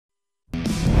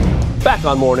Back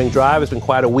on Morning Drive, it's been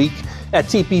quite a week at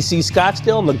TPC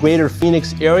Scottsdale in the greater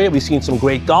Phoenix area. We've seen some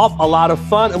great golf, a lot of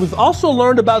fun, and we've also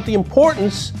learned about the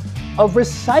importance of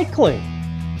recycling.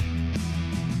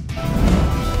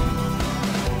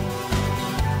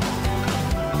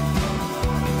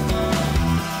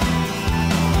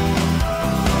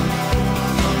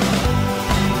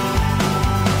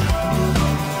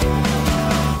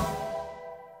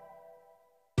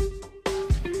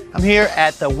 I'm here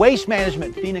at the Waste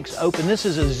Management Phoenix Open. This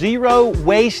is a zero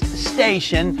waste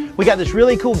station. We got this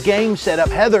really cool game set up.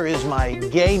 Heather is my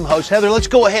game host. Heather, let's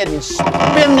go ahead and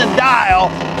spin the dial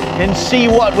and see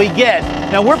what we get.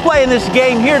 Now we're playing this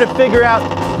game here to figure out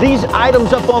these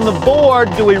items up on the board.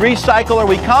 Do we recycle or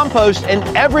we compost? And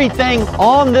everything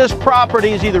on this property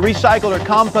is either recycled or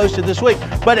composted this week.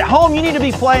 But at home, you need to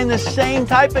be playing the same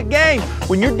type of game.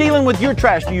 When you're dealing with your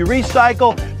trash, do you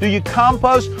recycle, do you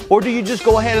compost, or do you just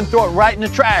go ahead and throw it right in the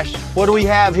trash? What do we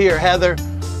have here, Heather?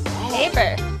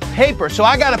 Paper. Paper. So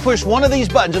I got to push one of these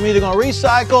buttons. I'm either going to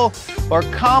recycle or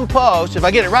compost. If I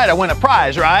get it right, I win a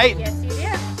prize, right? Yes, you do.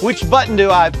 Which button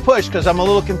do I push? Because I'm a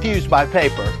little confused by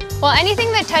paper. Well,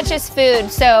 anything that touches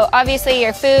food, so obviously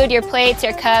your food, your plates,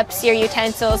 your cups, your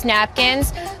utensils,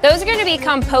 napkins, those are going to be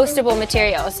compostable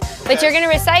materials. But you're going to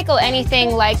recycle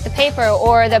anything like the paper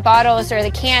or the bottles or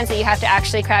the cans that you have to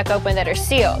actually crack open that are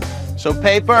sealed. So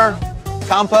paper,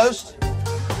 compost?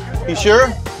 You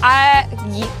sure? I'm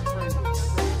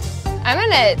going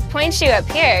to point you up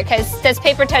here, because does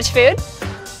paper touch food?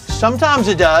 Sometimes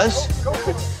it does.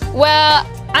 Well,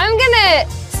 I'm going to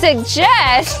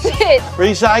suggest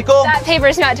Recycle? that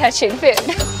paper's not touching food.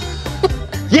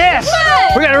 Yes!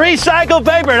 We're going to recycle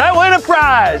paper and I win a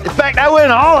prize. In fact, I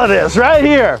win all of this right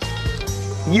here.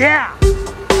 Yeah!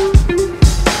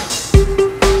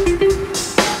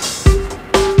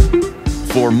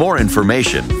 For more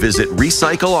information, visit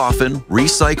recycleoften,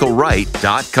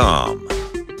 recycleright.com.